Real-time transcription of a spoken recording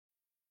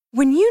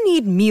When you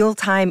need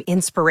mealtime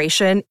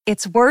inspiration,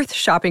 it's worth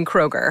shopping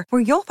Kroger,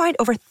 where you'll find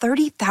over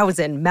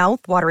 30,000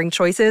 mouth-watering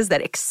choices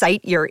that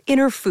excite your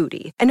inner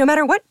foodie. And no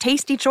matter what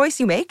tasty choice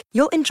you make,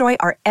 you'll enjoy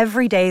our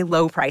everyday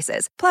low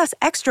prices, plus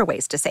extra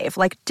ways to save,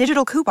 like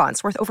digital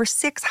coupons worth over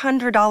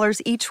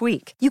 $600 each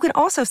week. You can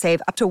also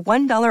save up to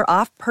 $1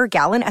 off per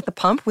gallon at the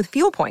pump with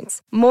fuel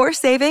points. More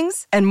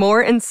savings and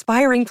more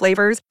inspiring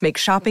flavors make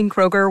shopping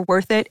Kroger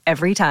worth it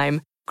every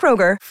time.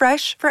 Kroger,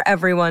 fresh for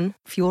everyone.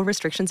 Fuel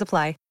restrictions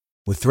apply.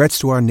 With threats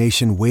to our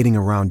nation waiting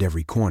around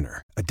every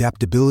corner,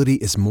 adaptability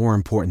is more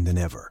important than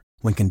ever.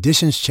 When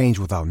conditions change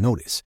without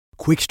notice,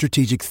 quick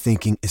strategic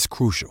thinking is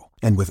crucial.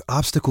 And with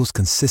obstacles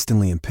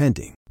consistently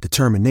impending,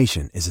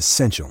 determination is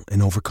essential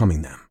in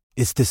overcoming them.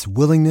 It's this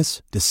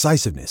willingness,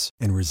 decisiveness,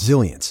 and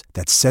resilience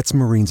that sets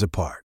Marines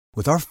apart.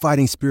 With our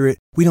fighting spirit,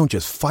 we don't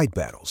just fight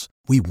battles,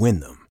 we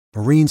win them.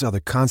 Marines are the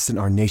constant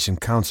our nation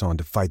counts on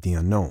to fight the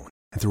unknown.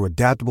 And through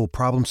adaptable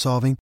problem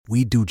solving,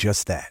 we do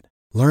just that.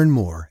 Learn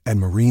more at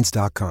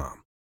marines.com.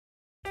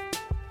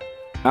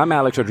 I'm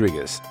Alex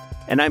Rodriguez.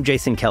 And I'm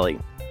Jason Kelly.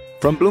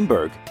 From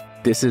Bloomberg,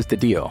 this is The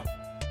Deal.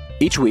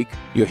 Each week,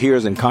 you'll hear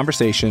us in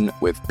conversation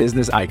with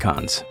business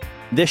icons.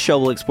 This show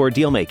will explore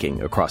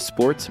deal-making across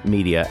sports,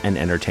 media, and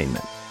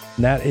entertainment.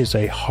 That is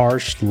a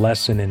harsh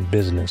lesson in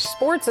business.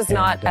 Sports is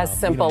not as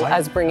simple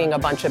as bringing a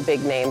bunch of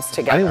big names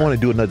together. I didn't want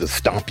to do another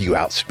stomp you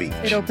out speech.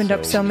 It opened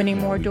up so many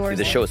more doors.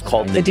 The show is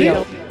called The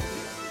Deal.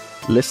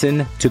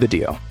 Listen to The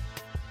Deal.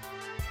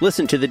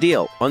 Listen to The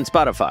Deal on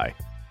Spotify.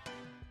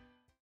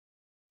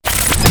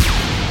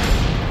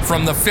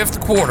 From the Fifth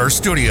Quarter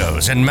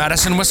Studios in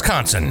Madison,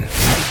 Wisconsin,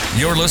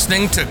 you're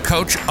listening to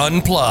Coach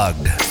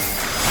Unplugged.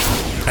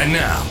 And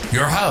now,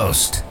 your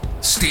host,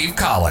 Steve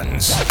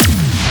Collins.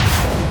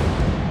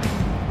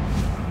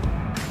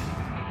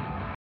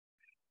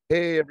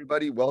 Hey,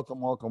 everybody.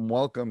 Welcome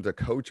to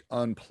Coach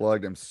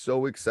Unplugged. I'm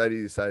so excited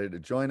you decided to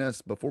join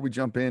us. Before we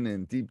jump in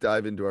and deep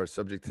dive into our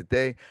subject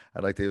today,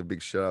 I'd like to give a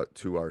big shout out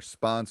to our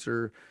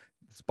sponsors,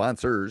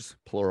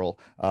 plural.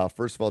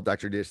 First of all,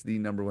 Dr. Dish, the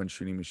number one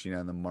shooting machine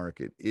on the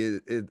market.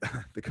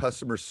 The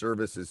customer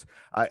service is,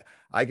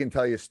 I can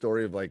tell you a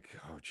story of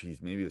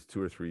maybe it was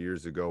 2 or 3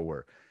 years ago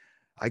where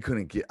I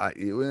couldn't get, and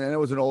it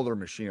was an older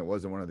machine. It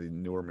wasn't one of the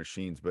newer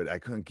machines, but I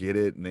couldn't get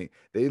it. And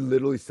they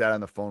literally sat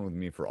on the phone with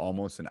me for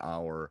almost an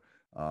hour,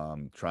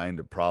 trying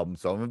to problem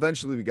solve.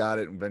 Eventually we got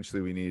it.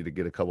 Eventually we needed to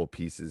get a couple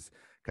pieces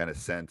kind of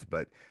sent,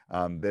 but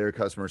their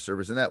customer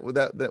service, and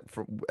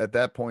at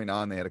that point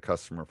on, they had a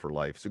customer for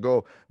life. So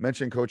go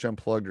mention Coach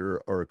Unplugged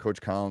or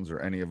Coach Collins or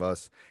any of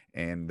us,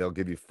 and they'll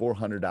give you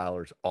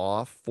 $400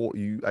 off.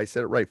 I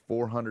said it right,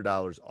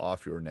 $400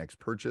 off your next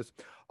purchase.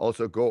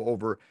 Also, go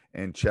over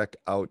and check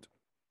out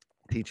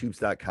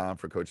teachhoops.com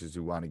for coaches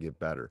who want to get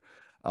better.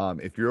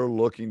 If you're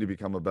looking to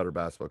become a better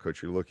basketball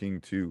coach, you're looking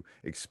to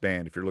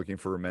expand, if you're looking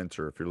for a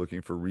mentor, if you're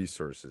looking for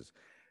resources,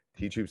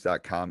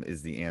 teachhoops.com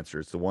is the answer.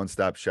 It's the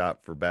one-stop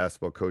shop for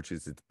basketball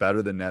coaches. It's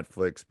better than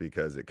Netflix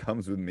because it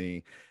comes with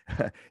me.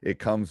 It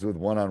comes with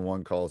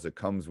one-on-one calls. It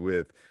comes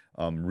with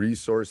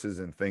resources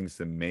and things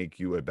to make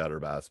you a better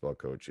basketball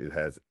coach. It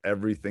has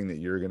everything that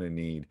you're going to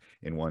need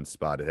in one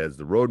spot. It has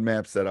the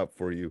roadmap set up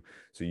for you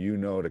so you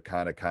know to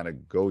kind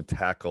of go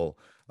tackle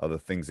the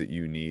things that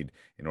you need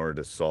in order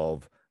to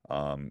solve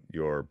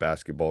your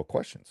basketball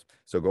questions.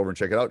 So go over and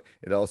check it out.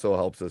 It also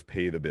helps us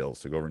pay the bills.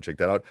 So go over and check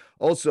that out.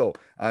 Also,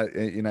 I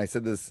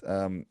said this,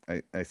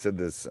 I said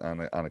this on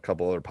a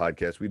couple other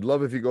podcasts. We'd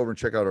love if you go over and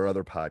check out our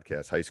other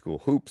podcasts, High School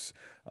Hoops,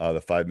 the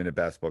 5-Minute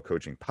Basketball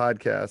Coaching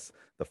Podcast,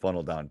 the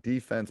Funnel Down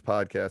Defense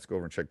Podcast. Go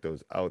over and check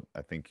those out.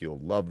 I think you'll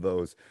love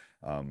those.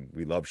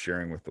 We love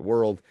sharing with the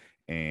world,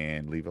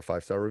 and leave a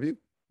 5-star review.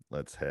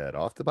 Let's head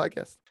off to the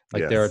podcast.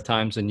 Like, there are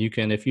times, and you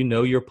can, if you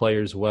know your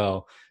players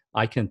well,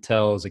 I can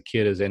tell as a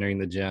kid is entering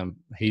the gym,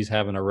 he's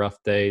having a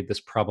rough day. This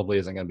probably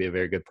isn't going to be a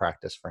very good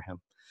practice for him.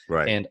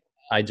 Right. And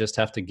I just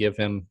have to give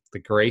him the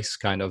grace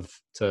kind of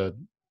to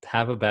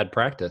have a bad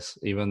practice,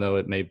 even though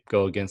it may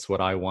go against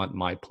what I want,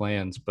 my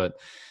plans. But,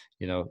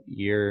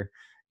 you're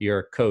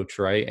a coach,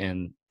 right?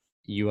 And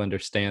you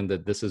understand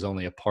that this is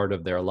only a part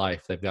of their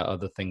life. They've got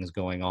other things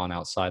going on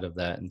outside of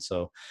that. And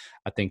so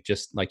I think,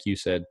 just like you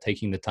said,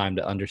 taking the time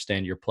to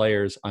understand your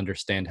players,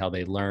 understand how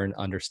they learn,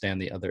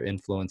 understand the other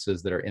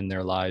influences that are in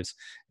their lives,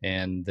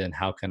 and then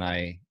how can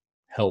I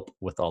help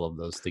with all of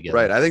those together?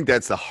 Right. I think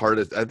that's the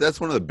hardest.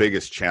 That's one of the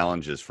biggest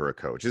challenges for a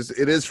coach.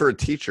 It is for a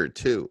teacher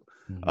too,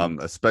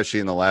 especially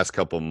in the last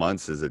couple of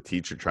months as a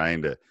teacher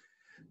trying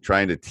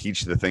to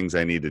teach the things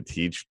I need to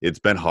teach. It's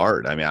been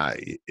hard. I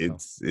mean,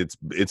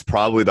 it's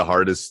probably the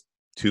hardest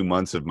 2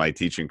 months of my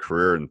teaching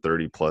career in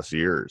 30 plus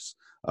years.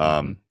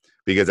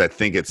 Because I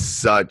think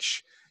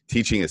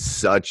teaching is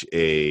such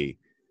a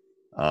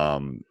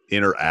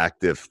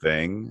interactive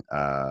thing.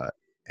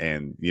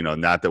 And,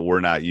 not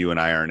that you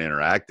and I aren't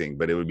interacting,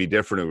 but it would be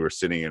different if we were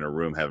sitting in a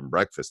room having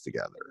breakfast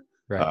together.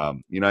 Right.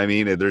 You know what I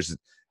mean?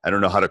 I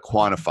don't know how to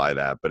quantify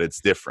that, but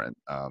it's different.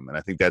 And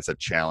I think that's a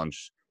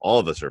challenge all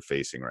of us are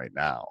facing right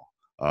now.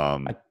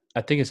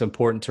 I think it's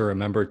important to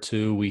remember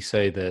too, we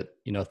say that,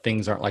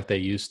 things aren't like they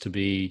used to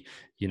be.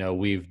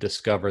 We've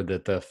discovered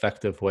that the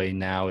effective way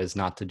now is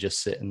not to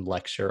just sit and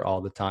lecture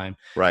all the time.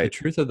 Right. The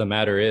truth of the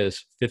matter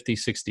is 50,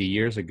 60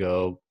 years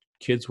ago,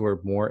 kids were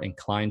more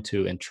inclined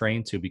to and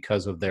trained to,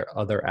 because of their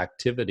other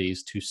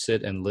activities, to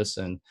sit and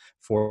listen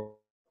for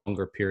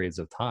longer periods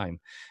of time.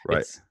 Right.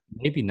 It's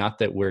maybe not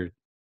that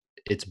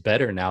it's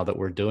better now that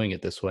we're doing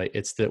it this way.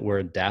 It's that we're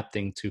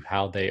adapting to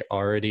how they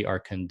already are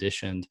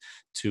conditioned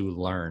to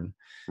learn.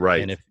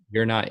 Right. And if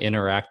you're not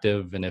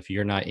interactive and if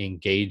you're not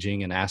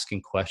engaging and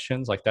asking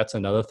questions, like that's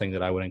another thing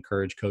that I would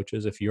encourage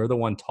coaches. If you're the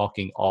one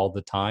talking all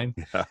the time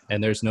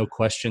and there's no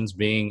questions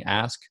being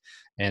asked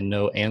and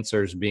no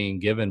answers being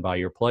given by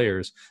your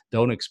players,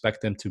 don't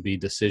expect them to be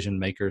decision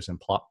makers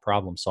and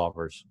problem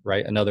solvers,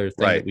 right? Another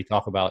thing that we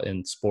talk about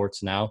in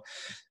sports now,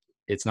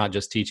 it's not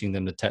just teaching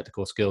them the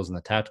technical skills and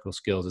the tactical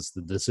skills, it's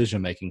the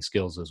decision-making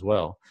skills as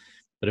well.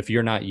 But if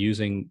you're not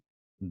using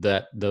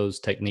those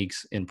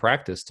techniques in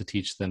practice to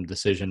teach them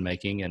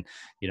decision-making and,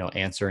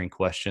 answering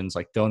questions,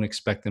 like don't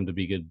expect them to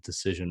be good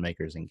decision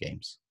makers in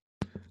games.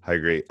 I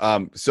agree.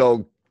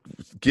 So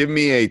give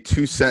me a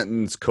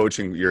 2-sentence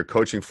your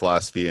coaching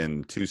philosophy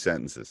in 2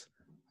 sentences.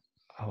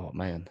 Oh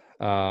man.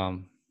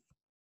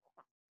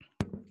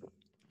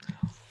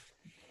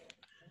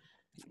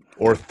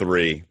 Or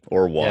 3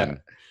 or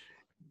 1.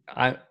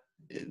 Yeah.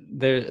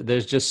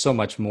 There's just so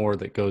much more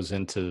that goes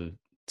into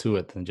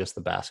it than just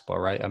the basketball,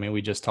 right? I mean,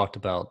 we just talked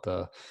about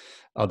the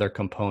other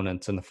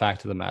components, and the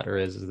fact of the matter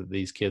is that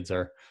these kids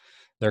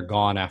they're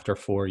gone after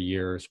 4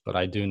 years, but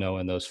I do know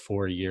in those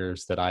 4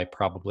 years that I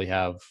probably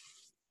have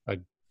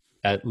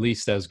at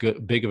least as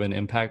big of an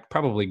impact,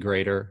 probably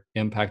greater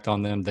impact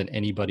on them than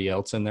anybody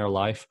else in their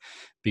life,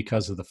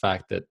 because of the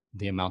fact that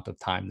the amount of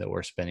time that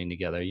we're spending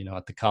together,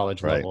 at the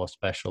college level,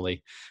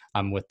 especially.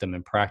 I'm with them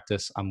in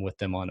practice. I'm with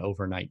them on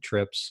overnight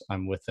trips.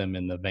 I'm with them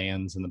in the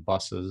vans and the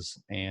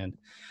buses. And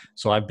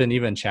so I've been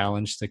even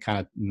challenged to kind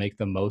of make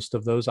the most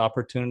of those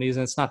opportunities.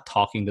 And it's not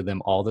talking to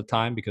them all the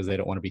time because they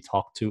don't want to be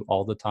talked to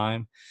all the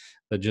time,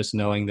 but just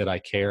knowing that I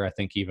care. I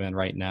think even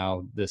right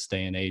now, this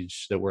day and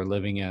age that we're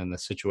living in, the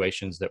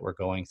situations that we're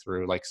going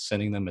through, like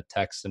sending them a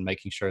text and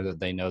making sure that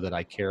they know that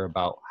I care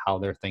about how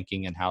they're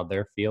thinking and how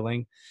they're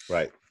feeling.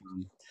 Right.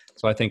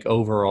 So I think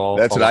overall,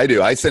 that's what I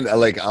do. I send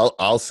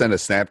I'll send a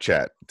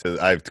Snapchat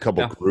I have a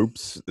couple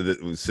groups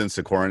since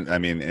the quarantine. I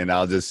mean, and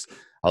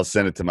I'll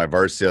send it to my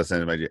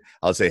varsity.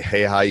 I'll say,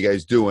 hey, how you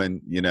guys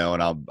doing? And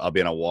I'll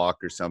be on a walk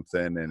or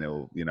something.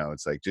 And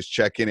it's like, just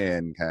checking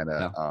in kind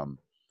of,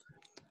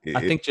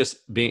 I think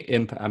just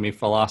being,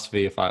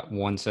 philosophy,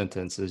 one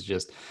sentence is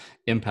just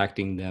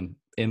impacting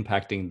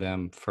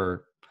them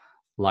for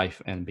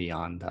life and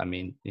beyond. I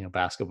mean,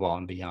 basketball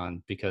and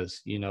beyond,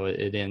 because,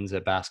 it ends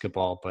at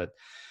basketball, but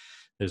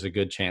there's a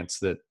good chance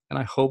that, and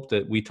I hope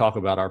that we talk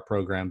about our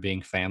program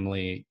being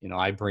family.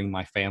 I bring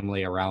my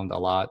family around a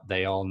lot.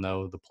 They all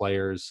know the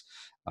players.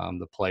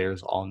 The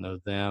players all know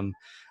them.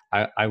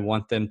 I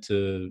want them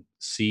to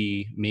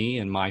see me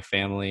and my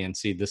family and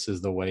see this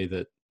is the way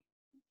that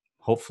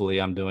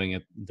hopefully I'm doing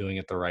it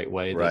the right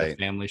way, that a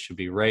family should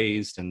be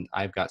raised. And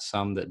I've got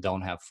some that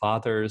don't have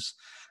fathers.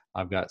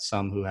 I've got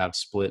some who have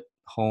split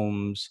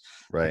homes.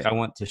 Right. Like I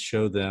want to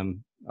show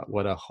them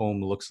what a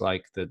home looks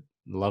like, that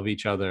love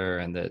each other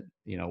and that,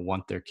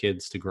 want their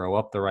kids to grow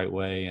up the right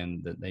way,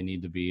 and that they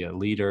need to be a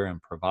leader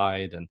and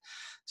provide. And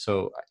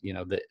so,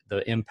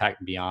 the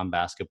impact beyond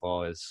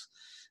basketball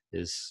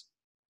is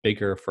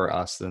bigger for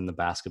us than the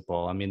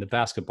basketball. I mean, the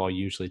basketball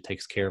usually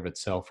takes care of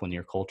itself when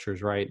your culture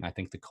is right. And I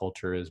think the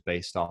culture is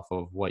based off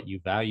of what you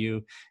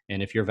value.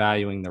 And if you're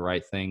valuing the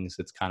right things,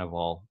 it's kind of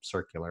all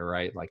circular,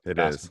 right? Like the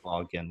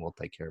basketball, again, will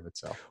take care of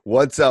itself.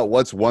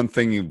 What's one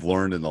thing you've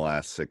learned in the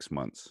last 6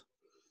 months?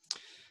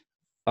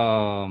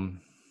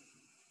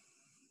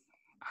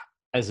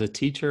 As a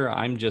teacher,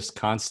 I'm just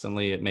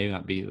constantly, it may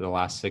not be the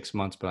last 6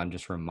 months, but I'm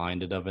just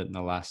reminded of it in the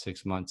last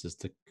 6 months, is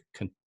to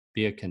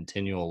be a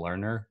continual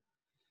learner.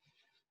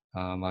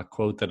 A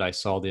quote that I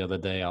saw the other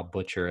day, I'll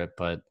butcher it,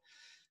 but,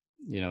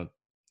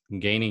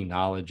 gaining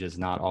knowledge is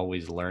not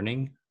always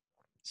learning.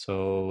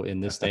 So in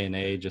this day and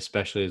age,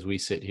 especially as we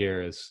sit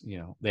here,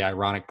 the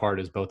ironic part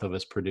is both of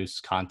us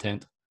produce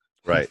content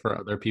for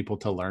other people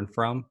to learn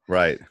from.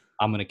 Right.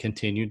 I'm going to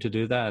continue to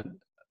do that.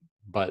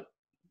 But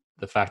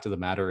the fact of the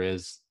matter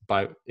is,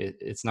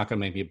 it's not going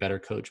to make me a better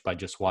coach by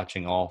just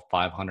watching all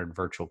 500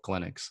 virtual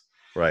clinics.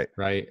 Right.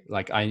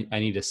 Like I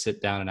need to sit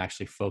down and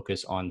actually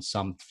focus on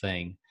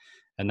something.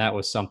 And that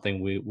was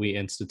something we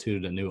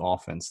instituted a new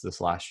offense this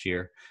last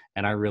year.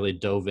 And I really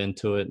dove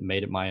into it,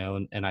 made it my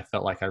own. And I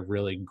felt like I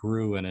really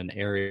grew in an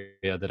area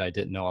that I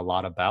didn't know a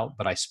lot about,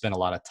 but I spent a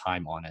lot of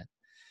time on it.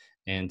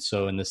 And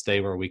so in this day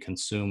where we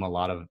consume a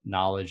lot of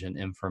knowledge and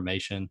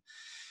information,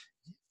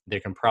 there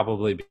can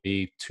probably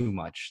be too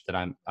much that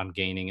I'm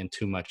gaining and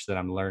too much that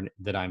I'm learning,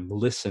 that I'm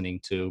listening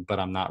to, but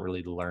I'm not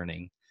really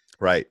learning.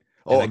 Right.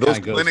 Oh, those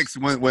clinics,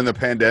 when the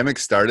pandemic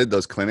started,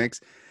 those clinics,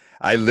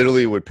 I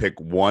literally would pick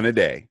one a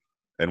day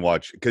and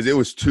watch, because it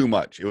was too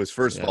much. It was,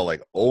 first of all,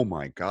 like, oh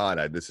my God,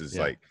 this is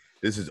like,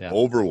 This is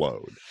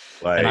overload.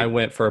 And I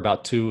went for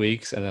about 2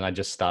 weeks and then I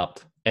just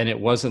stopped. And it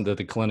wasn't that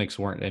the clinics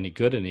weren't any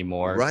good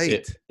anymore.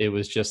 Right. It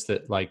was just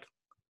that like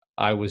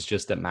I was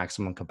just at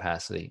maximum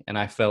capacity. And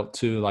I felt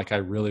too like I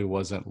really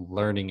wasn't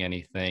learning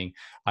anything.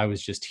 I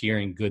was just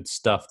hearing good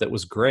stuff that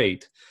was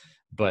great,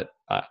 but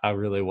I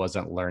really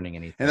wasn't learning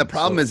anything. And the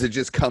problem is it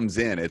just comes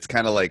in. It's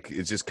kind of like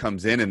it just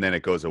comes in and then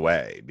it goes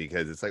away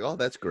because it's like, oh,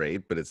 that's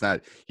great, but it's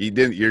not.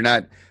 You're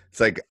not.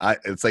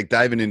 It's like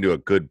diving into a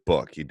good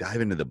book. You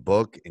dive into the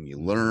book and you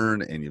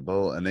learn and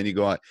and then you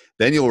go on.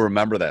 Then you'll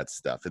remember that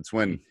stuff. It's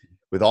when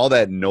with all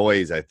that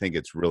noise, I think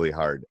it's really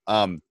hard.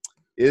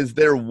 Is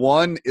there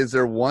one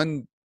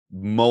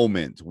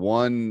moment,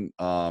 one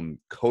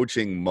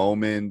coaching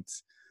moment,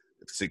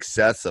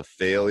 success, a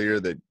failure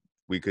that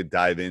we could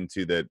dive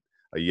into that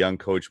a young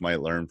coach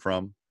might learn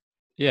from?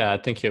 Yeah, I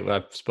think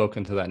I've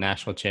spoken to that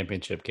national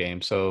championship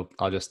game. So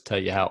I'll just tell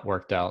you how it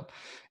worked out.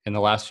 In the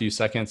last few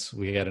seconds,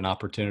 we had an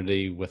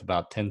opportunity with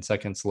about 10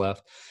 seconds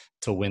left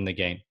to win the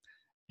game.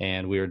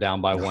 And we were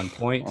down by 1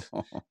 point,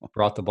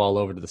 brought the ball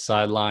over to the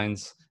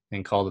sidelines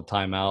and called a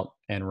timeout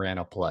and ran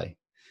a play.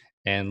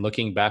 And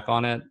looking back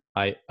on it,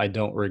 I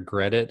don't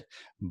regret it.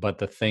 But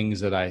the things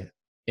that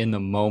in the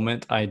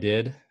moment I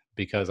did,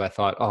 because I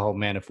thought, oh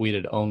man, if we'd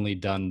had only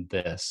done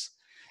this.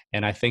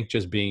 And I think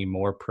just being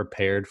more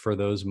prepared for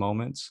those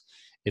moments,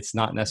 it's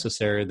not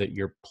necessary that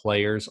your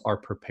players are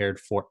prepared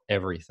for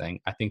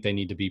everything. I think they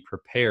need to be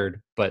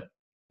prepared, but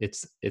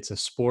it's a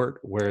sport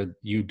where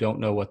you don't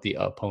know what the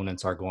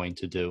opponents are going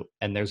to do.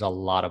 And there's a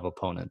lot of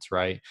opponents,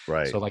 right?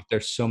 Right. So like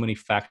there's so many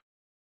factors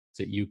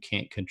that you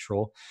can't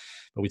control.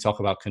 But we talk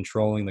about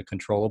controlling the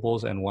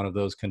controllables, and one of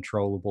those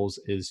controllables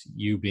is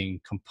you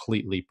being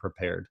completely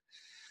prepared.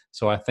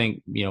 So I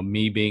think,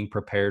 me being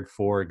prepared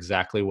for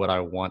exactly what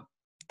I want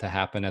to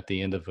happen at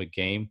the end of a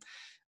game,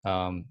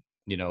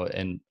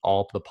 and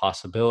all the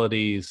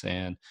possibilities.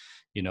 And,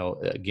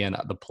 again,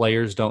 the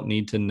players don't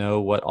need to know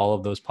what all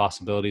of those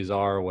possibilities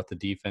are or what the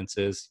defense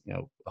is.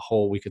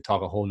 We could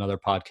talk a whole nother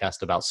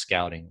podcast about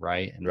scouting,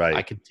 right? And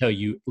I could tell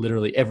you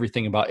literally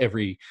everything about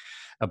every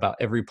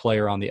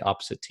player on the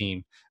opposite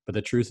team. But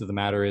the truth of the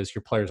matter is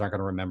your players aren't going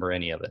to remember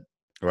any of it.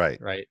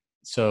 Right. Right.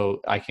 So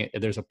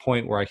there's a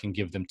point where I can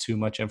give them too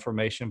much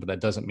information, but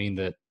that doesn't mean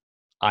that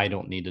I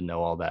don't need to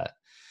know all that.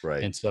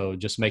 Right. And so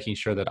just making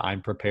sure that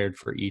I'm prepared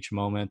for each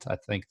moment, I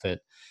think that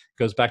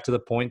goes back to the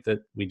point that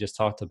we just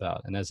talked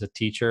about. And as a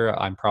teacher,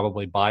 I'm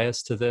probably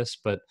biased to this,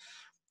 but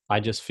I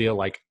just feel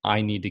like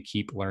I need to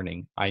keep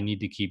learning. I need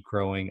to keep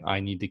growing. I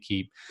need to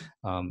keep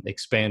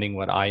expanding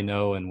what I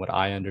know and what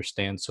I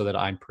understand so that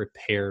I'm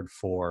prepared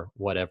for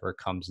whatever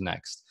comes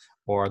next,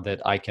 or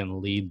that I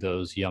can lead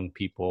those young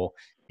people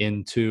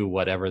into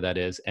whatever that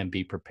is and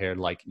be prepared.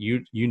 Like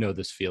you know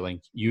this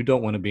feeling. You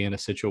don't want to be in a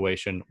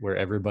situation where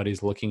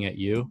everybody's looking at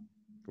you,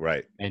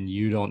 right, and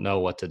you don't know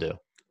what to do.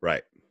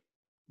 Right.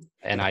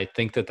 And I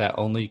think that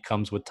only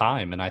comes with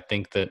time. And I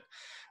think that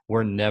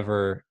we're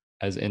never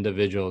as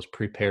individuals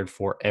prepared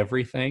for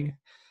everything,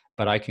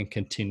 but I can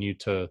continue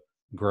to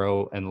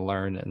grow and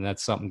learn. And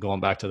that's something going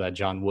back to that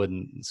John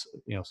Wooden,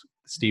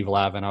 Steve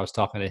Lavin. I was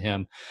talking to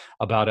him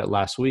about it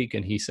last week,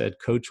 and he said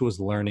Coach was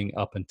learning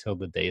up until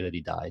the day that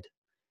he died.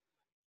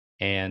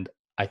 And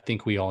I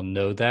think we all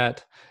know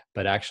that,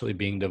 but actually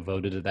being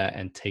devoted to that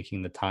and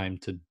taking the time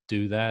to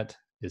do that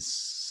is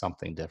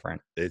something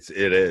different. It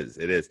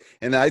is.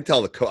 And I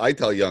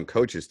tell young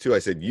coaches too, I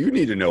said, you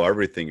need to know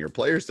everything. Your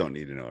players don't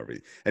need to know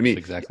everything. I mean,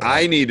 exactly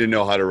right. I need to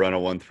know how to run a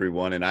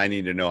 1-3-1 and I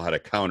need to know how to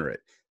counter it.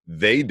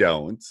 They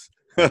don't.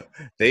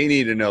 They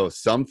need to know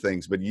some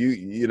things, but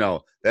you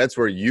know, that's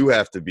where you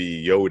have to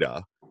be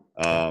Yoda.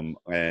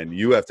 And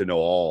you have to know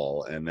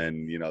all, and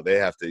then you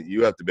have to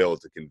be able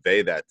to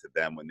convey that to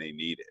them when they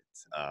need it.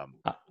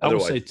 I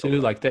would say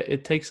too, like that,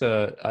 it takes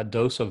a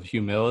dose of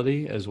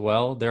humility as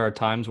well. There are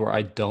times where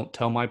I don't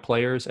tell my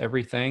players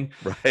everything,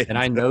 right? And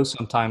I know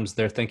sometimes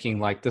they're thinking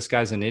like, this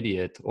guy's an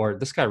idiot, or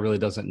this guy really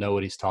doesn't know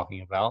what he's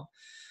talking about.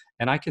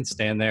 And I can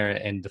stand there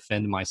and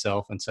defend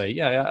myself and say,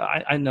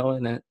 yeah, I know.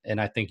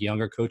 And I think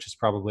younger coaches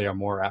probably are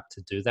more apt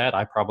to do that.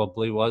 I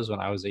probably was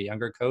when I was a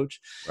younger coach.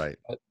 Right.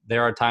 But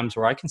there are times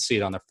where I can see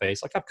it on their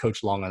face. Like I've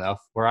coached long enough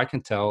where I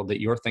can tell that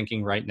you're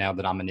thinking right now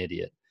that I'm an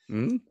idiot.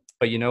 Mm-hmm.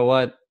 But you know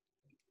what?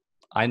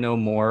 I know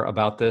more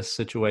about this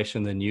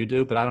situation than you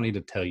do, but I don't need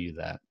to tell you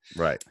that.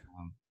 Right.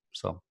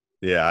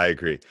 Yeah, I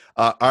agree.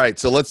 All right.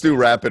 So let's do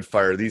rapid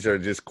fire. These are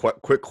just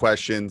quick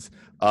questions.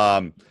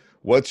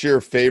 What's your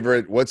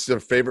favorite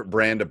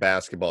brand of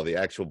basketball, the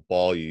actual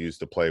ball you used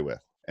to play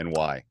with, and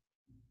why?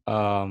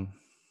 I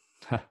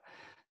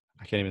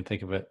can't even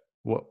think of it.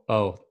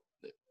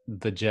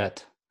 The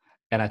Jet.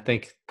 And I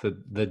think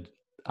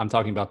I'm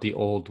talking about the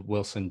old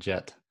Wilson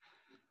Jet.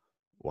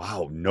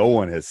 Wow, no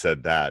one has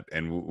said that.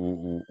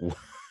 And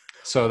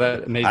so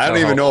that I don't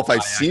even know if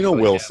I've seen a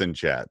Wilson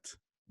Jet.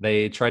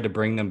 They tried to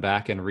bring them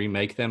back and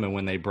remake them. And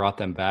when they brought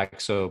them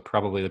back, so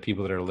probably the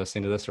people that are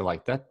listening to this are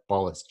like, that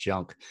ball is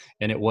junk.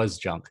 And it was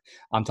junk.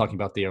 I'm talking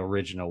about the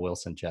original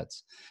Wilson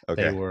Jets.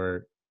 Okay.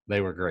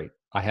 They were great.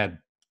 I had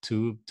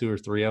two or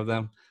three of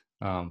them.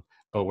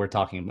 but we're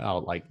talking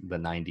about like the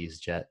 90s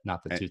jet,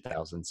 not the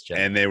 2000s jet.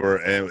 And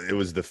it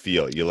was the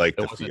feel. You like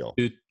the feel.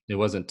 It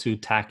wasn't too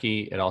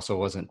tacky. It also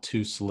wasn't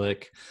too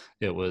slick.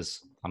 It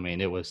was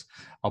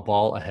a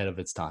ball ahead of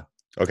its time.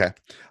 Okay.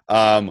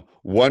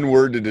 One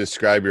word to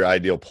describe your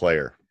ideal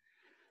player.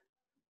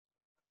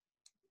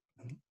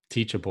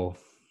 Teachable.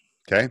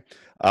 Okay.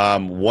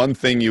 One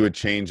thing you would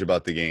change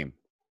about the game.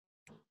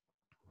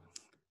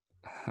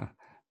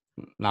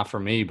 Not for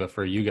me, but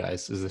for you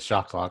guys, is the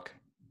shot clock.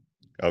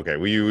 Okay.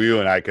 Well, you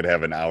and I could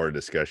have an hour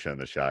discussion on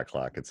the shot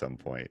clock at some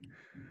point.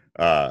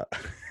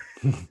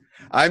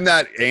 I'm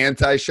not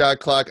anti-shot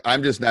clock.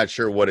 I'm just not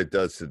sure what it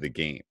does to the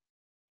game.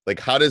 Like,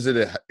 how does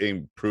it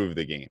improve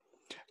the game?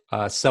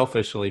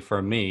 Selfishly,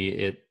 for me,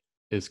 it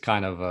is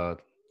kind of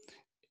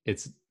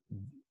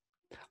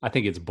I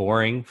think it's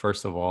boring,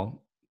 first of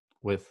all,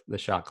 with the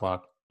shot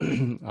clock.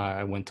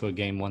 I went to a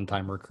game one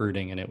time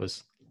recruiting, and it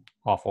was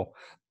awful.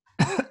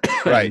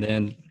 Right.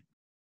 And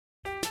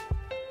then,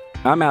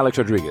 I'm Alex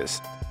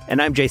Rodriguez.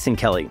 And I'm Jason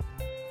Kelly.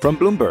 From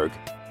Bloomberg,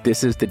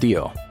 this is The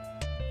Deal.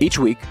 Each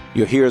week,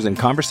 you'll hear us in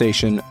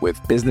conversation with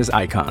business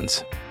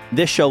icons.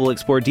 This show will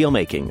explore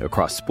deal-making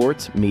across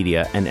sports,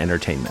 media, and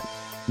entertainment.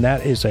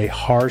 That is a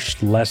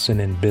harsh lesson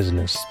in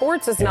business.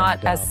 Sports is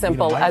not as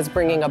simple as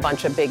bringing a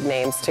bunch of big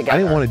names together. I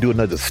didn't want to do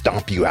another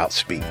stomp you out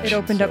speech. It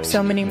opened up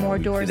so many more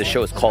doors. The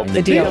show is called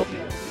The Deal.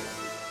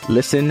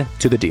 Listen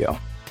to The Deal.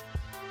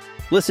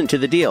 Listen to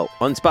The Deal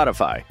on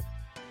Spotify.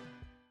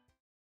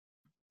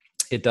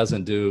 it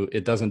doesn't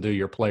do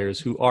your players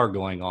who are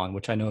going on,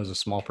 which I know is a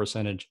small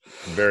percentage.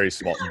 Very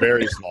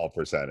small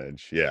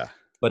percentage. Yeah.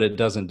 But it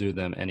doesn't do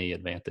them any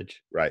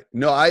advantage. Right.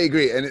 No, I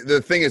agree. And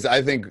the thing is,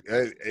 I think,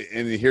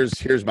 and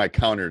here's my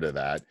counter to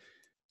that.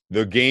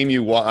 The game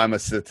I'm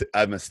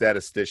a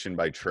statistician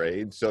by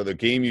trade. So the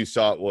game you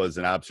saw was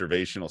an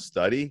observational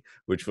study,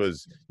 which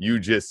was you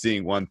just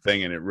seeing one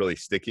thing and it really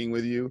sticking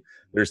with you.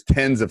 There's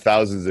tens of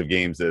thousands of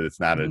games that it's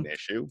not an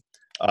issue.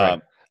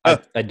 Right.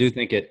 I do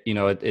think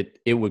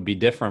it would be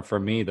different for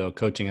me though,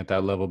 coaching at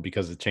that level,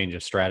 because it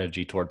changes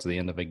strategy towards the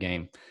end of a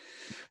game.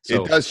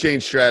 So, it does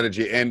change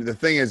strategy. And the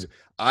thing is,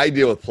 I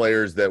deal with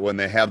players that when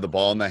they have the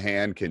ball in the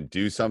hand can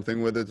do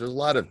something with it. There's a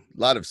lot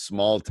of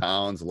small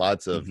towns,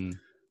 lots of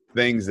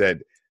things that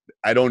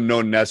I don't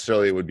know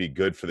necessarily would be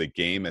good for the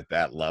game at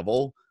that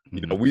level.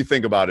 You know, we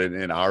think about it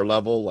in our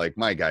level, like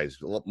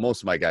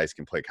most of my guys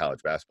can play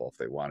college basketball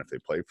if they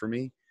play for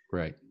me.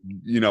 Right.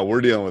 You know,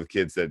 we're dealing with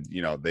kids that,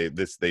 you know,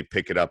 they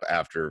pick it up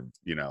after,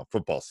 you know,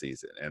 football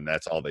season and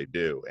that's all they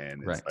do.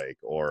 And it's like,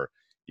 or,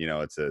 you know,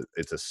 it's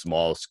a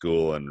small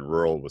school in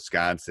rural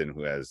Wisconsin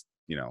who has,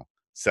 you know,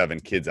 7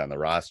 kids on the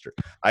roster.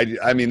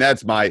 I mean,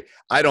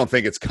 I don't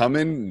think it's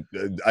coming.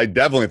 I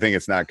definitely think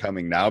it's not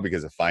coming now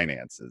because of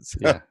finances.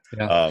 Yeah.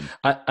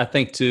 I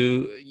think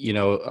too, you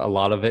know, a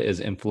lot of it is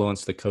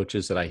influenced. The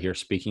coaches that I hear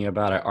speaking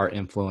about it are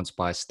influenced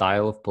by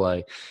style of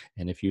play.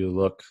 And if you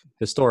look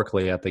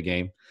historically at the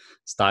game,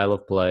 style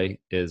of play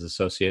is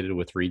associated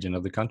with region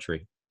of the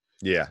country.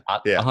 Yeah.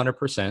 Not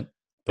 100%,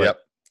 but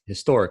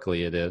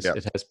historically it is. Yep.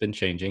 It has been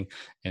changing.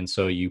 And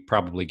so you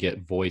probably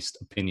get voiced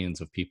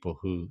opinions of people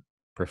who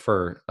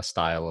prefer a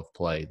style of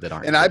play that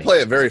aren't. And I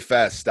play a very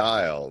fast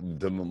style.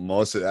 I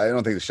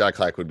don't think the shot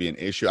clock would be an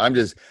issue.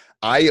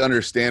 I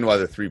understand why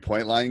the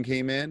 3-point line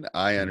came in.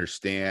 I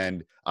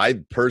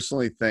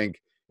personally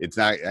think it's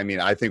not. I mean,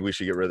 I think we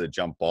should get rid of the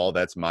jump ball.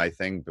 That's my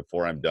thing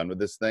before I'm done with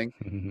this thing.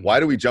 Why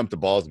do we jump the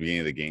ball at the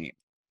beginning of the game?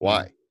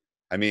 Why?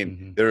 I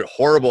mean, they're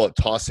horrible at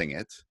tossing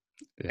it.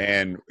 Yeah.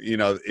 And, you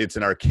know, it's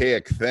an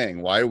archaic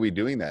thing. Why are we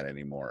doing that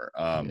anymore?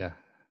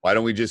 Why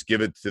don't we just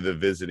give it to the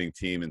visiting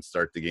team and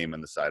start the game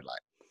on the sideline?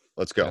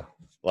 Let's go. Yeah.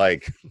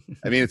 Like,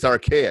 I mean, it's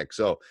archaic.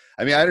 So,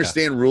 I mean, I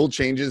understand rule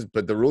changes,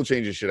 but the rule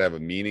changes should have a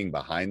meaning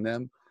behind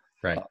them.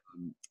 Right.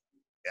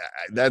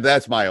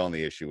 That's my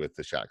only issue with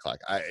the shot clock.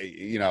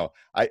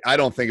 I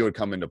don't think it would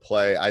come into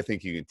play. I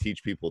think you can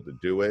teach people to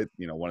do it.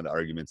 You know, one of the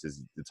arguments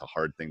is it's a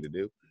hard thing to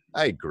do.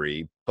 I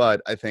agree.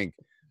 But I think,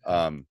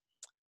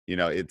 you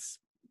know,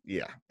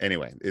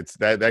 anyway, it's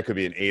that could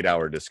be an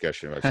 8-hour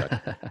discussion about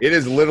shot clock. It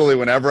is literally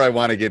whenever I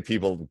want to get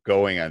people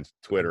going on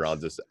Twitter, I'll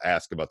just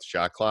ask about the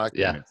shot clock.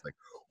 Yeah. And it's like,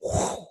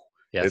 whew,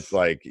 it's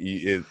like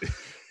you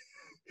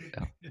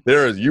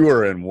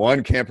are in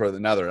one camp or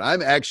another.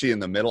 I'm actually in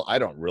the middle. I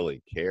don't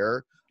really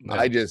care. No.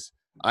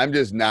 I'm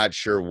just not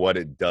sure what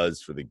it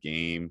does for the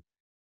game.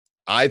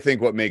 I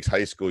think what makes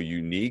high school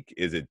unique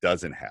is it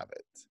doesn't have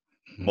it.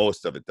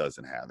 Most of it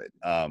doesn't have it.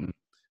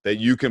 That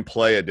you can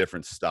play a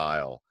different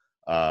style.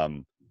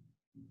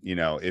 You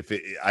know,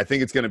 I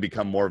think it's going to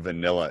become more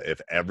vanilla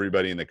if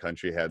everybody in the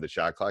country had the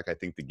shot clock. I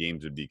think the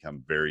games would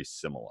become very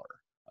similar,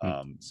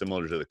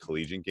 similar to the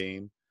collegiate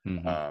game,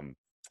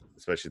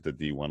 especially at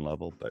the D1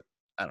 level. But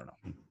I don't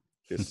know.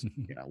 Just,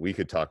 you know, we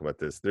could talk about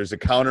this. There's a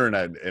counter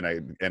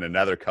and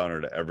another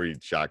counter to every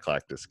shot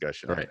clock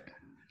discussion.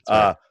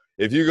 Right.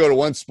 If you go to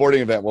one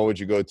sporting event, what would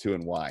you go to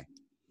and why?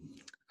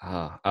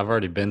 I've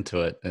already been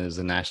to it. It was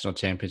a national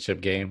championship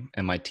game,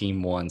 and my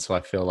team won. So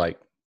I feel like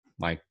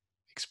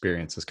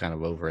experience is kind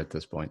of over at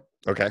this point.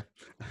 Okay.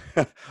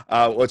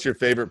 What's your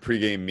favorite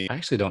pregame meal? I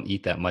actually don't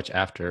eat that much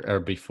after or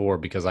before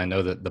because I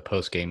know that the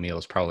postgame meal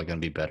is probably going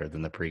to be better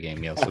than the pregame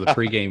meal. So the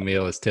pregame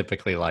meal is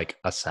typically like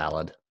a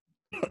salad.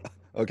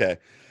 Okay.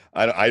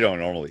 I don't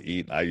normally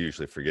eat. I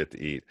usually forget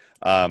to eat.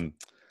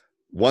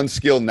 One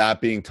skill not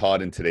being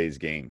taught in today's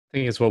game. I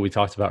think it's what we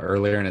talked about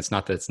earlier, and it's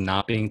not that it's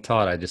not being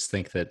taught. I just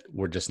think that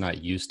we're just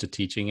not used to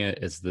teaching it.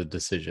 It's the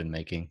decision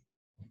making.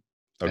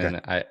 Okay.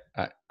 And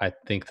I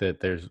think that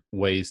there's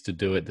ways to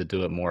do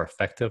it more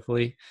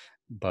effectively,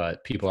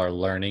 but people are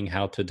learning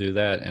how to do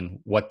that. And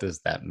what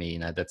does that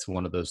mean? That's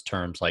one of those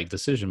terms like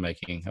decision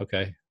making.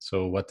 Okay.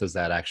 So what does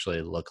that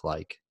actually look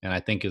like? And I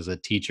think as a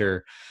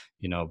teacher,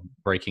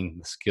 breaking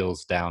the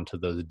skills down to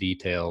those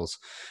details,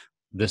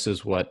 this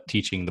is what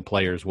teaching the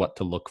players what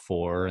to look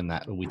for. And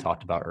that we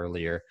talked about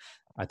earlier.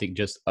 I think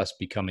just us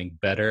becoming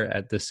better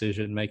at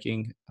decision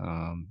making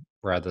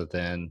rather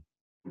than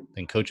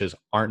coaches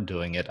aren't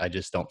doing it. I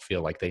just don't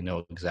feel like they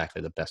know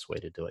exactly the best way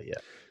to do it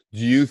yet. Do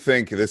you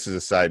think, this is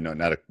a side note,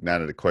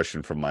 not a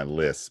question from my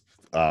list.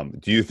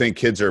 Do you think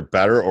kids are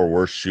better or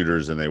worse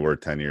shooters than they were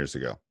 10 years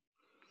ago?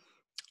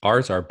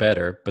 Ours are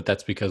better, but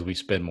that's because we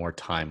spend more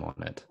time on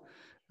it.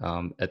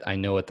 I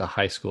know at the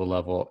high school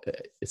level,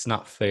 it's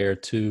not fair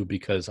too,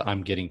 because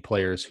I'm getting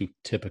players who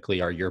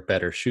typically are your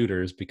better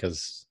shooters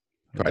because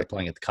they're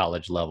playing at the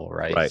college level,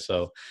 right?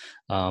 So,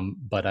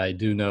 but I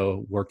do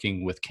know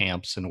working with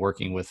camps and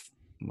working with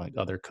my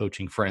other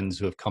coaching friends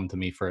who have come to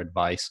me for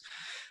advice,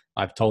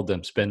 I've told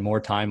them spend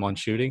more time on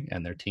shooting,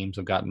 and their teams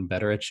have gotten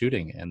better at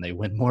shooting, and they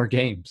win more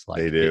games.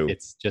 Like, they do.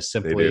 It's just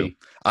simply.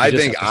 I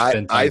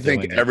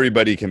think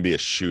everybody can be a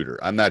shooter.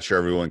 I'm not sure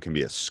everyone can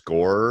be a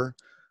scorer.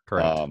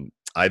 Correct.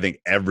 I think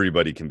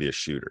everybody can be a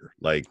shooter.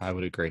 Like, I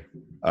would agree.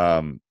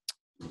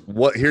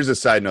 Here's a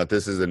side note.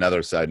 This is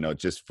another side note,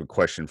 just for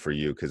question for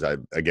you, because I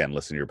again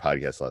listened to your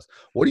podcast last.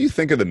 What do you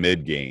think of the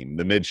mid game,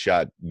 the mid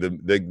shot,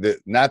 the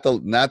not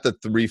the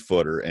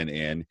 3-footer and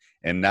in,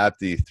 and not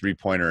the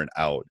 3-pointer and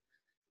out?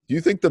 Do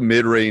you think the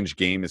mid range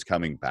game is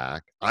coming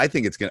back? I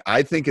think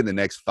in the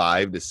next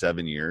 5 to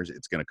 7 years,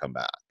 it's gonna come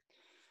back.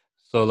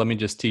 So let me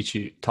just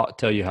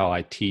tell you how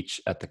I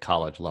teach at the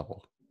college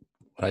level.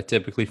 What I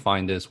typically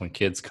find is when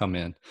kids come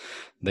in,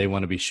 they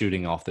want to be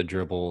shooting off the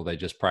dribble. They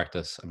just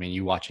practice. I mean,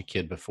 you watch a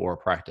kid before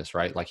practice,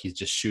 right? Like he's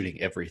just shooting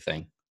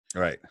everything.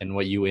 Right. And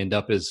what you end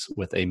up is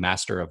with a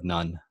master of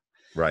none.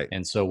 Right.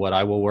 And so what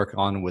I will work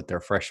on with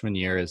their freshman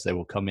year is they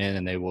will come in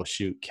and they will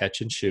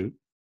catch and shoot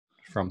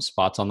from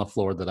spots on the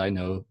floor that I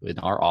know in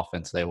our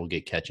offense, they will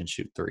get catch and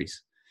shoot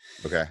threes.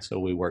 Okay. So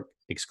we work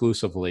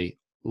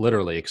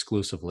literally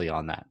exclusively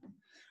on that.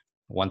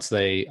 Once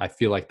I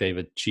feel like they've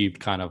achieved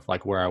kind of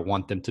like where I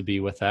want them to be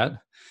with that,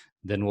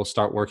 then we'll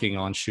start working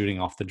on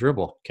shooting off the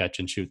dribble, catch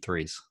and shoot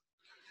threes.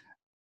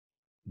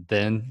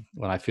 Then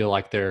when I feel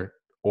like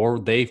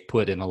they've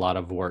put in a lot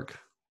of work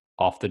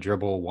off the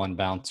dribble, one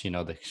bounce,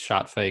 the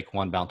shot fake,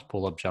 one bounce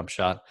pull up jump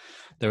shot.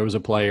 There was a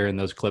player in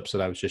those clips that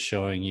I was just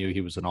showing you.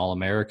 He was an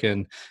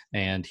All-American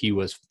and he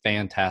was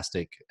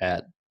fantastic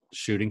at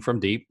shooting from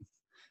deep.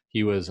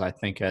 He was, I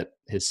think at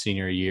his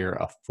senior year,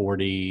 a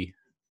 40,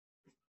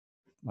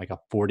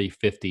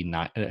 50,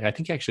 90. I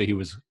think actually he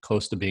was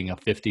close to being a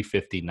 50,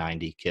 50,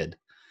 90 kid.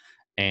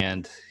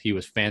 And he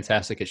was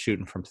fantastic at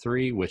shooting from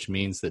three, which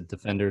means that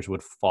defenders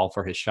would fall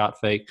for his shot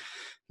fake.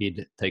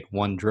 He'd take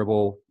one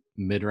dribble,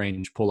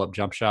 mid-range pull-up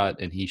jump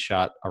shot, and he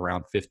shot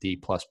around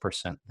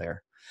 50+%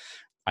 there.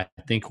 I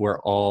think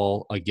we're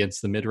all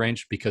against the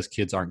mid-range because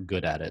kids aren't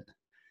good at it.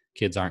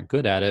 Kids aren't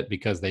good at it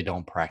because they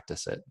don't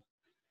practice it.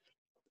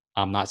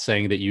 I'm not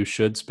saying that you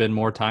should spend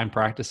more time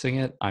practicing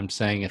it. I'm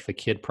saying if a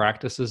kid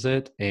practices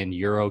it and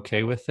you're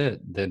okay with it,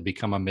 then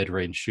become a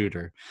mid-range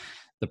shooter.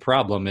 The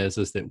problem is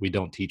that we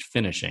don't teach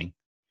finishing.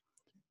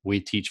 We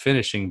teach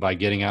finishing by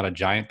getting out a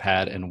giant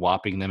pad and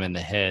whopping them in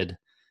the head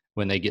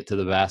when they get to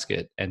the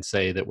basket and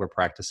say that we're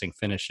practicing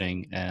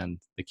finishing, and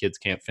the kids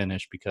can't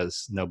finish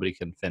because nobody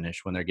can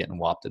finish when they're getting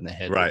whopped in the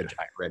head with a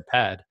giant red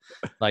pad.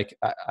 Like,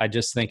 I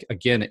just think,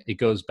 again, it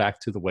goes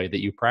back to the way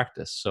that you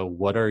practice. So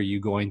what are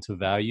you going to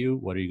value?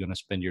 What are you going to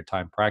spend your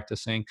time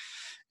practicing?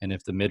 And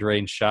if the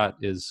mid-range shot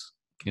is,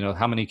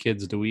 how many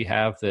kids do we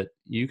have that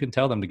you can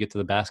tell them to get to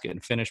the basket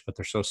and finish, but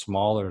they're so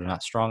small or they're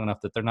not strong enough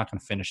that they're not going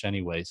to finish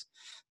anyways.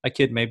 That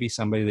kid may be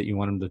somebody that you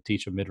want him to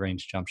teach a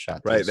mid-range jump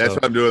shot. Right. That's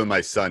what I'm doing with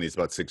my son. He's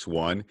about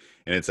 6'1", and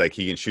it's like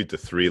he can shoot the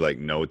three like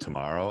no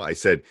tomorrow. I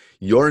said,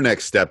 your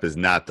next step is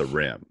not the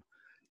rim.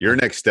 Your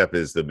next step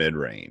is the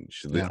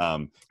mid-range.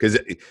 Because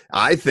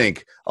I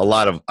think a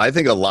lot of I've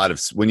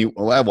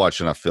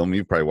watched enough film,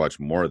 you probably watch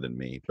more than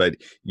me, but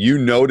you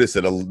notice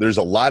that there's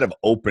a lot of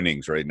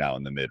openings right now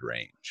in the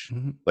mid-range.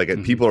 Mm-hmm.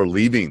 Like people are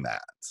leaving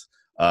that.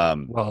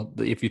 Well,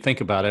 if you think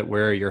about it,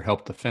 where are your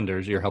help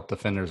defenders? Your help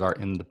defenders are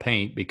in the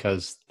paint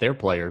because their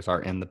players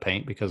are in the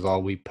paint because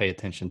all we pay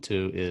attention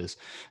to is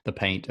the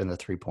paint and the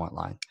three-point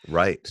line.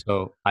 Right.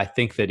 So I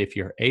think that if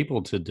you're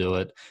able to do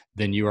it,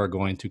 then you are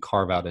going to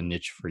carve out a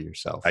niche for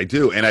yourself. I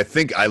do. And I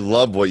think I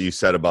love what you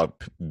said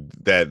about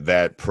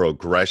that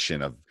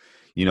progression of,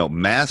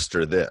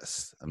 master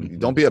this. I mean,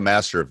 don't be a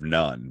master of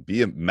none.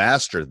 Be a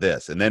master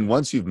this. And then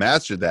once you've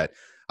mastered that,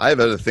 I have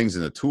other things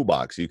in the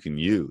toolbox you can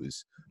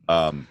use.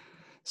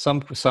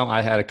 Some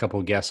I had a couple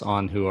of guests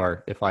on who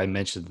are, if I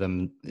mentioned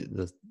them,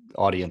 the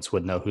audience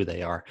would know who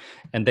they are,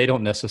 and they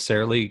don't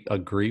necessarily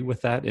agree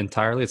with that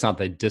entirely. It's not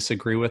they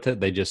disagree with it.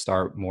 They just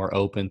are more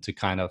open to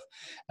kind of,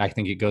 I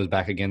think it goes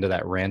back again to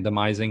that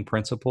randomizing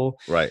principle.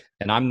 Right.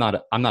 And I'm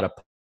not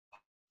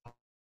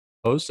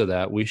opposed to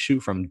that. We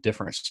shoot from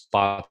different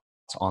spots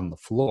on the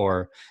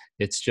floor.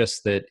 It's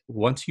just that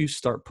once you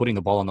start putting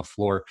the ball on the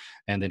floor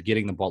and then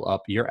getting the ball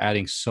up, you're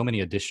adding so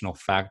many additional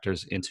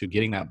factors into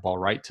getting that ball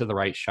right to the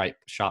right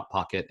shot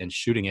pocket and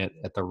shooting it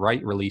at the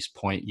right release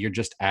point. You're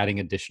just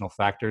adding additional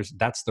factors.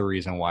 That's the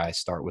reason why I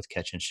start with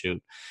catch and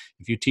shoot.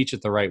 If you teach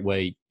it the right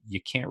way, you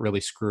can't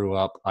really screw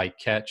up. I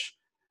catch,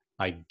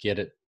 I get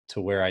it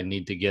to where I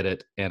need to get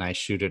it, and I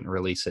shoot it and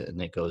release it,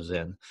 and it goes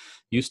in.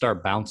 You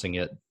start bouncing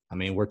it. I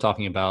mean, we're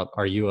talking about,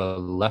 are you a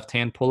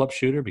left-hand pull-up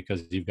shooter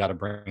because you've got to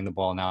bring the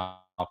ball now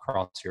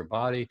across your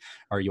body?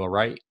 Are you a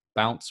right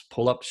bounce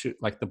pull-up shoot?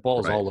 Like the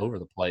ball's all over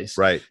the place,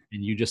 right?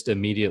 And you just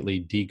immediately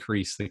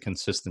decrease the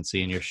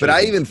consistency in your shooting.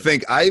 But I even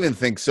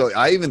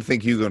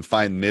think you can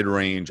find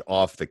mid-range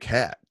off the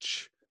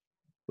catch.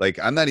 Like,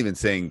 I'm not even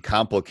saying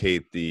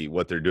complicate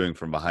what they're doing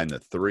from behind the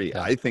three.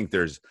 Yeah. I think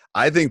there's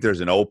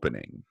an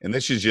opening, and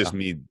this is just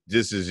me.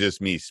 This is just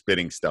me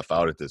spitting stuff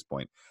out at this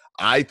point.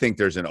 I think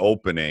there's an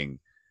opening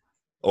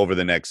over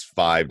the next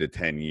 5 to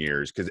 10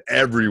 years, because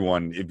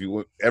everyone's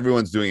doing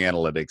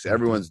analytics,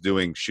 everyone's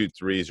doing shoot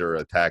threes or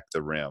attack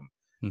the rim.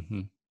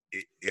 Mm-hmm.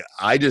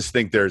 I just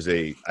think there's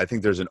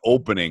an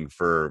opening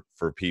for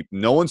people.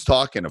 No one's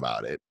talking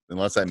about it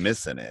unless I'm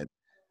missing it.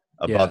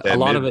 About that a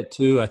lot of it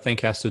too, I think,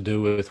 has to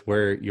do with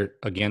where you're,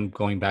 again,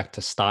 going back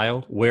to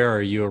style. Where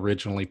are you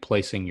originally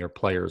placing your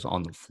players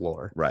on the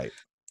floor? Right.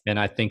 And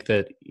I think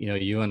that,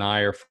 you and I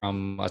are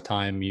from a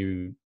time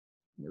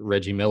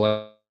Reggie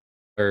Miller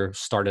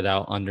started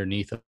out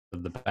underneath of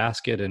the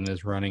basket and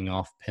is running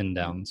off pin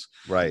downs.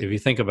 Right. If you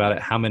think about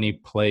it, how many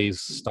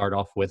plays start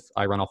off with,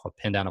 I run off a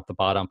pin down at the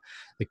bottom,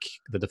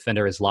 the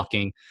defender is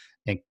locking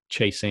and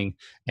chasing,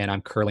 and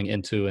I'm curling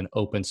into an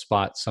open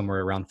spot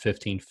somewhere around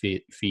 15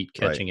 feet,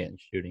 catching it and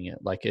shooting it.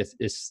 Like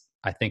it's,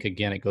 I think,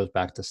 again, it goes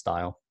back to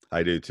style.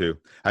 I do too.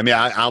 I mean,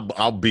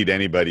 I'll beat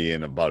anybody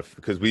in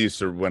because we used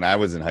to, when I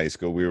was in high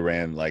school, we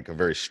ran like a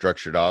very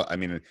structured, I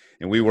mean,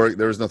 and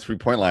there was no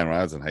 3-point line when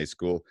I was in high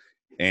school.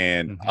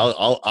 And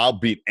I'll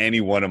beat any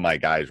one of my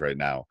guys right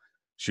now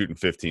shooting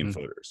 15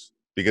 footers,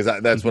 because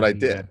that's what I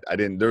did.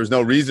 There was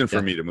no reason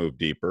for me to move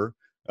deeper.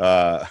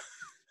 I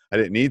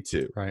didn't need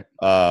to. Right.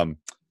 All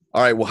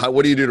right. Well,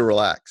 what do you do to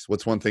relax?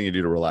 What's one thing you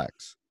do to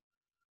relax?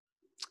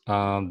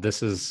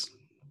 This is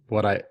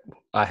what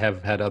I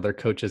have had other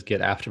coaches get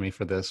after me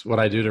for this. What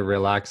I do to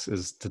relax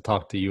is to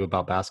talk to you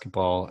about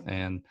basketball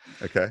and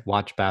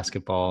watch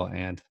basketball.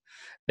 And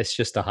it's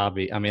just a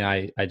hobby. I mean,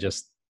 I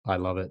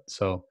love it.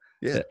 So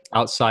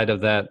outside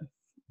of that,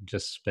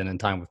 just spending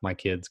time with my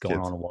kids, going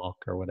on a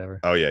walk or whatever.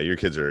 Oh yeah. Your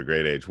kids are a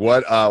great age.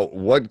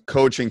 What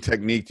coaching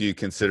technique do you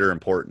consider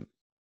important?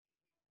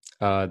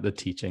 The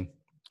teaching.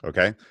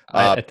 Okay.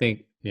 I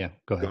think, go ahead.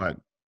 Go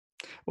ahead.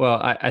 Well,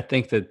 I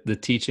think that the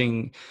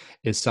teaching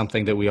is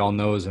something that we all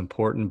know is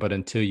important, but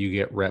until you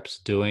get reps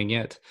doing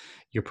it,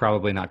 you're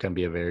probably not going to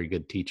be a very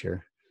good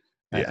teacher.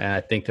 Yeah. And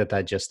I think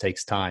that just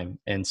takes time.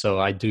 And so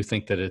I do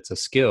think that it's a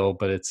skill,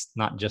 but it's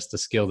not just a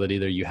skill that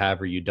either you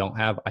have or you don't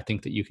have. I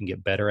think that you can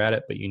get better at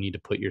it, but you need to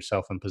put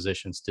yourself in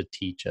positions to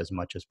teach as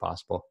much as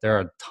possible. There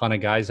are a ton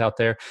of guys out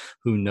there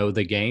who know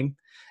the game.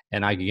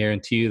 And I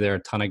guarantee you there are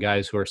a ton of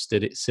guys who are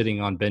sitting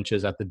on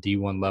benches at the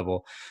D1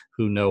 level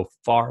who know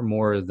far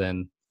more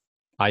than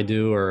I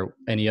do or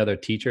any other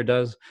teacher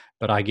does,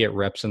 but I get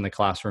reps in the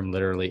classroom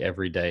literally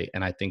every day.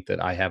 And I think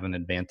that I have an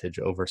advantage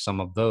over some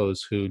of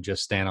those who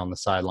just stand on the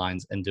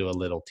sidelines and do a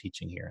little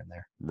teaching here and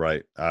there.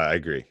 Right. I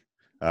agree.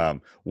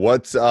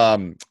 What's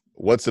the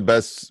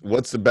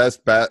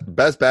best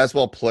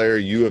basketball player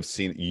you have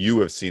seen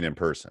in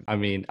person? I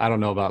mean, I don't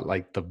know about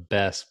like the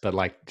best, but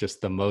like just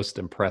the most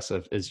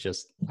impressive is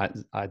just,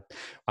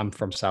 I'm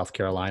from South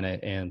Carolina,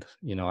 and,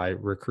 I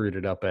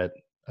recruited up at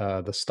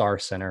the Star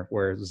Center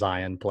where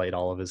Zion played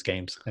all of his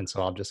games. And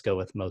so I'll just go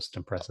with most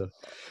impressive.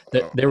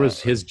 There was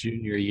his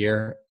junior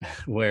year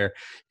where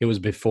it was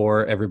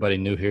before everybody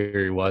knew who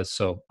he was.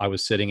 So I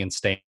was sitting in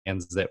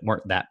stands that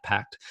weren't that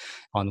packed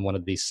on one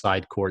of these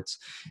side courts,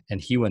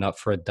 and he went up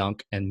for a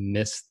dunk and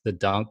missed the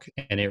dunk,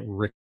 and it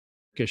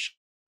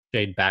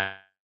ricocheted back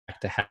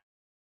to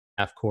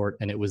half court.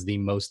 And it was the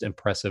most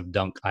impressive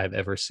dunk I've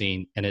ever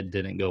seen, and it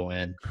didn't go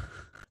in.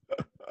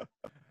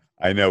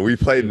 I know we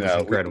played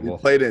now. Incredible.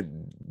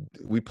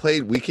 We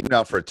came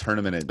out for a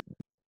tournament at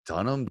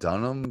Durham.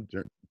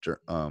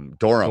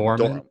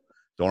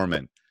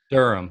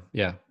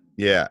 Yeah.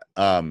 Yeah.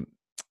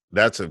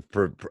 That's a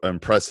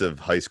impressive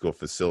high school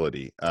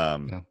facility.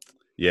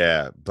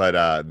 Yeah.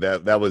 But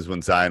that was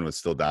when Zion was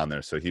still down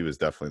there, so he was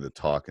definitely the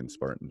talk in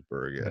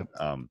Spartanburg.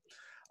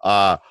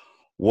 Yep.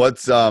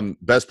 What's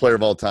best player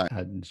of all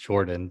time?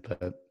 Jordan,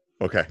 but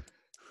okay.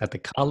 at the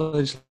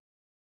college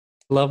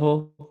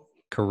level,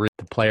 career,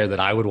 the player that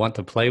I would want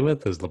to play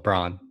with is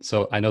LeBron.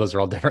 So I know those are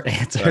all different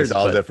answers. That's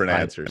all different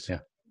answers. Yeah.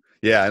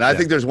 Yeah, and I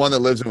think there's one that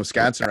lives in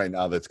Wisconsin right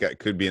now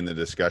could be in the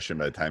discussion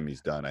by the time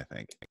he's done, I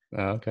think.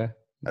 Okay.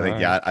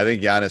 I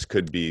think Giannis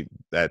could be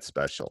that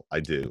special. I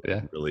do. Yeah.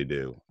 I really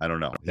do. I don't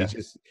know. Yeah.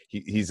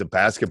 He's a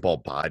basketball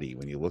body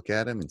when you look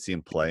at him and see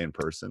him play in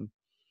person.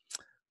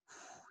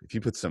 If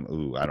you put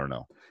I don't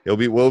know. We'll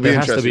be there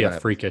interesting. Has to be a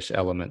freakish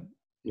element.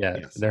 Yeah.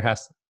 Yes. There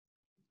has to.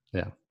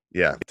 Yeah.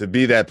 Yeah. To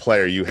be that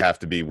player, you have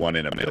to be 1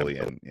 in a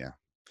million.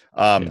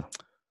 Yeah.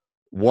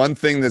 One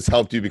thing that's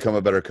helped you become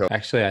a better coach.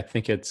 Actually, I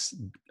think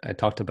I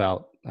talked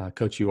about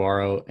Coach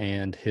Uaro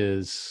and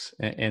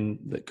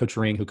Coach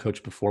Ring, who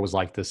coached before, was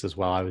like this as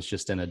well. I was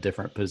just in a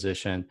different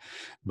position,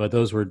 but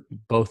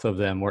both of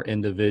them were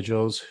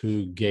individuals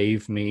who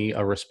gave me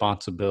a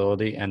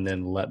responsibility and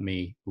then let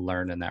me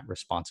learn in that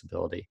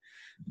responsibility.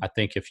 I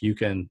think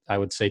I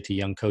would say to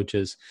young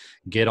coaches,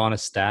 get on a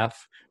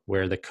staff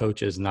where the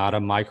coach is not a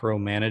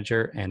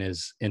micromanager and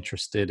is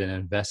interested in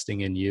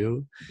investing in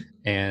you.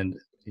 And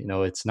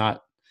it's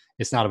not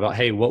about,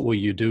 hey, what will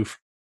you do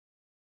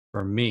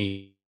for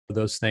me?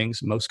 Those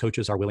things, most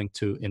coaches are willing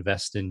to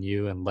invest in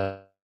you and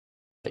let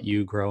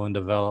you grow and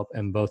develop.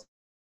 And both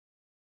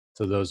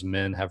of those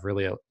men have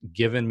really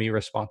given me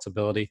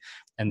responsibility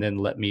and then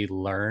let me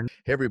learn.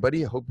 Hey,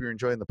 everybody. I hope you're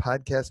enjoying the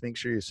podcast. Make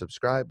sure you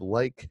subscribe,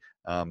 like.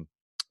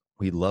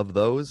 We love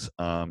those.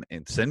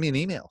 And send me an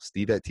email,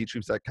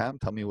 steve@teachhoops.com.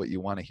 Tell me what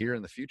you want to hear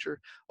in the future.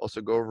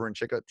 Also, go over and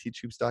check out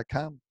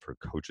teachhoops.com for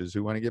coaches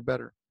who want to get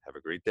better. Have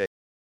a great day.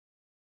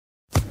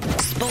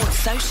 Sports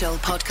Social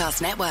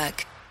Podcast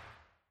Network.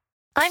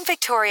 I'm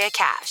Victoria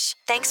Cash.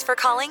 Thanks for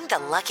calling the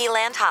Lucky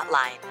Land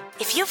Hotline.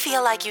 If you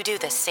feel like you do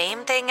the same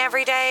thing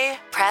every day,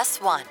 press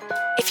 1.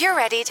 If you're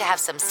ready to have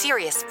some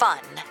serious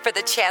fun for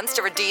the chance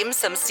to redeem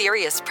some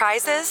serious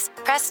prizes,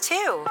 press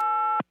 2.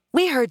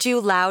 We heard you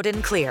loud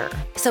and clear.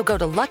 So go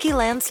to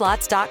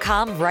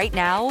LuckyLandSlots.com right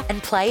now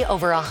and play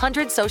over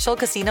 100 social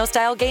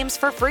casino-style games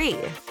for free.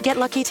 Get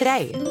lucky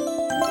today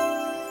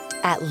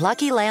at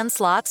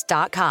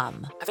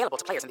LuckyLandSlots.com. Available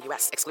to players in the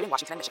U.S., excluding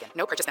Washington and Michigan.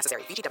 No purchase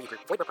necessary. VGW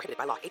Group. Void where prohibited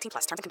by law. 18+.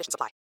 Terms and conditions apply.